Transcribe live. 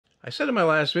I said in my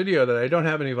last video that I don't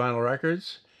have any vinyl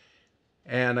records,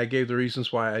 and I gave the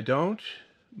reasons why I don't,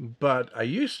 but I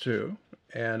used to.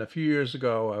 And a few years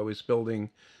ago, I was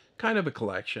building kind of a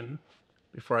collection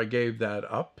before I gave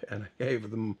that up, and I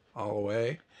gave them all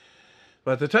away.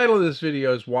 But the title of this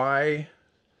video is Why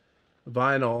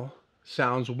Vinyl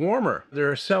Sounds Warmer. There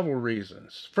are several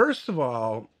reasons. First of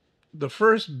all, the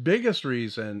first biggest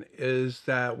reason is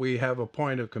that we have a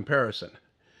point of comparison.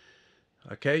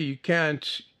 Okay, you can't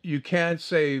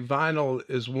say vinyl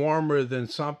is warmer than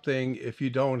something if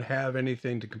you don't have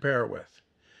anything to compare it with.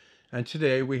 And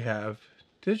today we have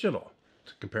digital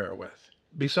to compare it with.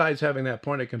 Besides having that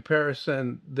point of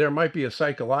comparison, there might be a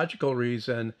psychological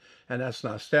reason, and that's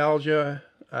nostalgia.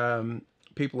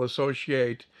 People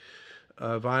associate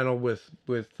vinyl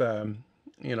with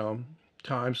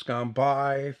times gone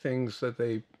by, things that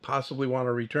they possibly want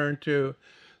to return to.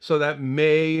 So that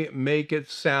may make it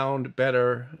sound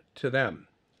better to them.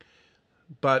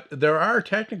 But there are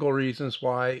technical reasons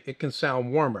why it can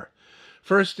sound warmer.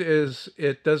 First is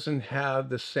it doesn't have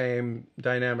the same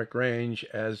dynamic range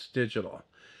as digital.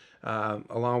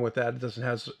 Along with that, it doesn't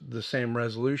have the same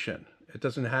resolution. It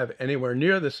doesn't have anywhere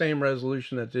near the same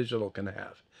resolution that digital can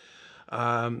have.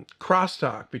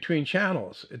 Crosstalk between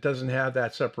channels, it doesn't have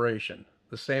that separation,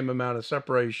 the same amount of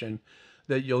separation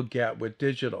that you'll get with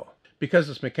digital. Because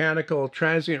it's mechanical,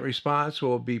 transient response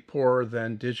will be poorer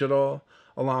than digital.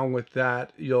 Along with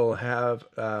that, you'll have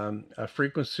a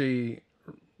frequency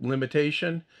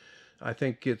limitation. I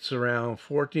think it's around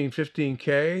 14,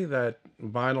 15K that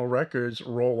vinyl records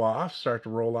start to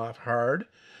roll off hard,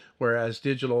 whereas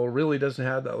digital really doesn't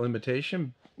have that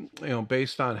limitation,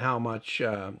 based on how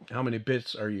many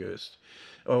bits are used.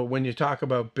 When you talk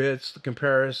about bits, the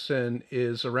comparison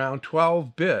is around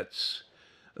 12 bits.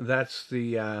 That's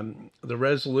the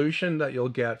resolution that you'll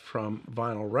get from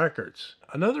vinyl records.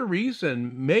 Another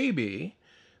reason may be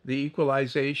the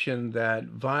equalization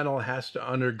that vinyl has to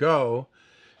undergo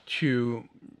to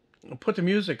put the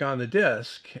music on the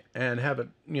disc and have it,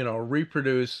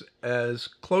 reproduce as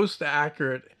close to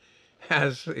accurate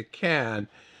as it can.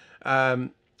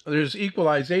 There's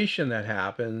equalization that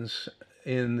happens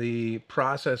in the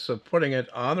process of putting it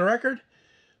on the record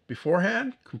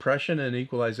beforehand, compression and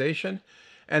equalization.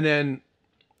 And then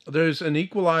there's an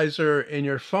equalizer in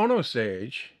your phono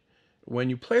stage when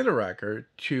you play the record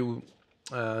to,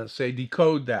 say,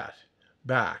 decode that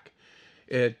back.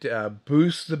 It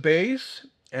boosts the bass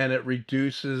and it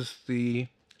reduces the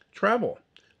treble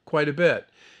quite a bit.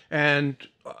 And,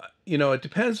 it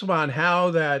depends upon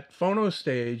how that phono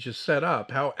stage is set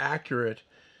up, how accurate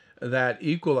that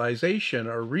equalization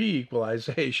or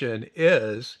re-equalization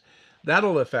is.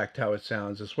 That'll affect how it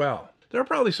sounds as well. There are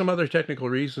probably some other technical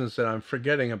reasons that I'm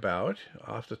forgetting about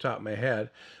off the top of my head,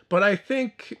 but I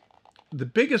think the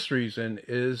biggest reason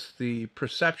is the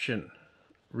perception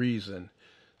reason.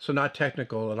 So not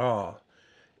technical at all.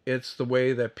 It's the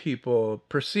way that people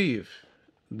perceive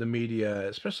the media,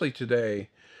 especially today.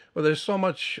 Well, there's so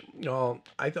much,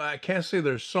 I can't say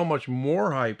there's so much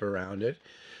more hype around it,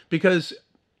 because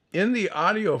in the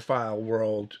audiophile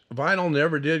world, vinyl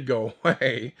never did go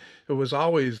away. It was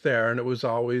always there, and it was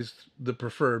always the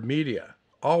preferred media,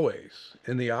 always,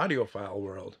 in the audiophile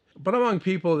world. But among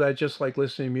people that just like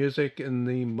listening to music in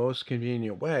the most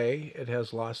convenient way, it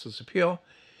has lost its appeal.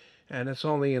 And it's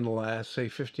only in the last, say,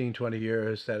 15, 20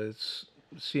 years that it's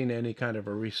seen any kind of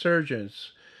a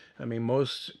resurgence. I mean,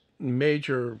 most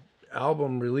major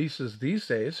album releases these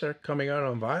days are coming out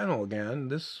on vinyl again.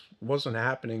 This wasn't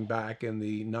happening back in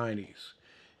the 90s.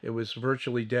 It was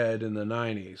virtually dead in the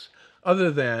 90s, other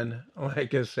than,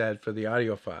 like I said, for the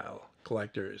audiophile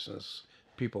collectors and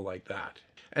people like that.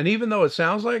 And even though it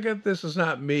sounds like it, this is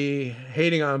not me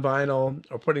hating on vinyl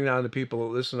or putting down the people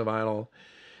that listen to vinyl.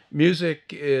 Music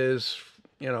is,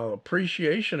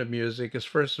 appreciation of music is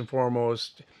first and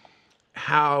foremost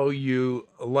how you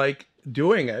like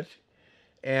doing it.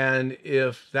 And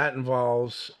if that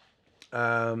involves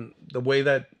the way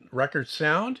that records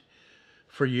sound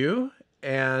for you,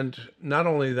 and not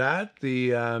only that,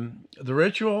 the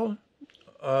ritual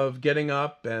of getting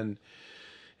up and,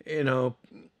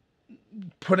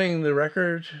 putting the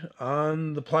record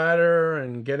on the platter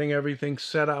and getting everything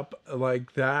set up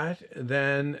like that,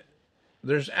 then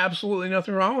there's absolutely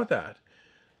nothing wrong with that.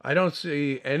 I don't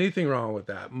see anything wrong with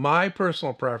that. My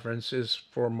personal preference is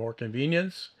for more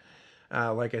convenience.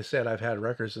 Like I said, I've had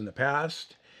records in the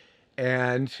past,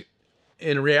 and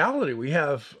in reality, we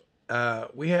have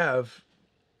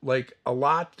like a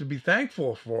lot to be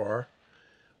thankful for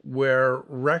where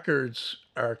records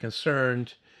are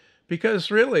concerned,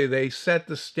 because really they set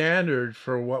the standard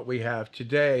for what we have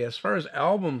today as far as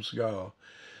albums go.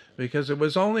 because it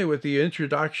was only with the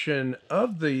introduction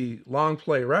of the long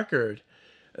play record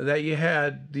that you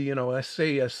had the, let's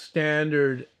say a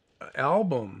standard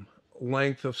album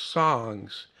length of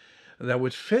songs that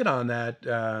would fit on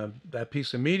that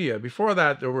piece of media. Before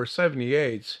that, there were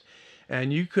 78s,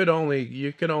 and you could only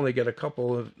get a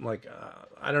couple of, like,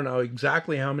 I don't know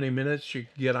exactly how many minutes you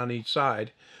could get on each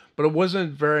side, but it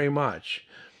wasn't very much.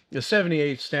 The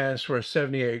 78 stands for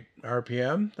 78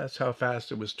 RPM. That's how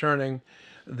fast it was turning.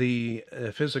 The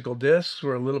physical discs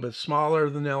were a little bit smaller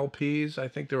than LPs. I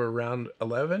think they were around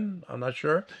 11. I'm not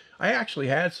sure. I actually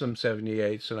had some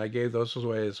 78s, and I gave those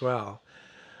away as well.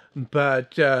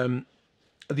 But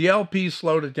the LP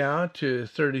slowed it down to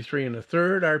 33 and a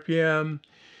third RPM.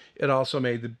 It also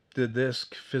made the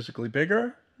disc physically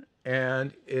bigger,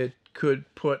 and it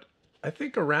could put, I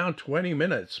think, around 20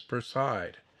 minutes per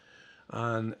side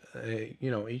on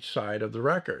each side of the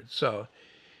record. So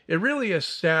it really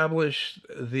established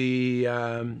the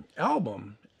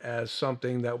album as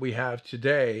something that we have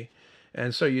today.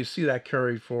 And so you see that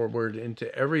carried forward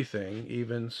into everything,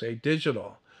 even, say,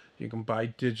 digital. You can buy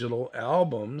digital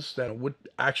albums that would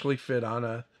actually fit on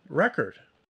a record.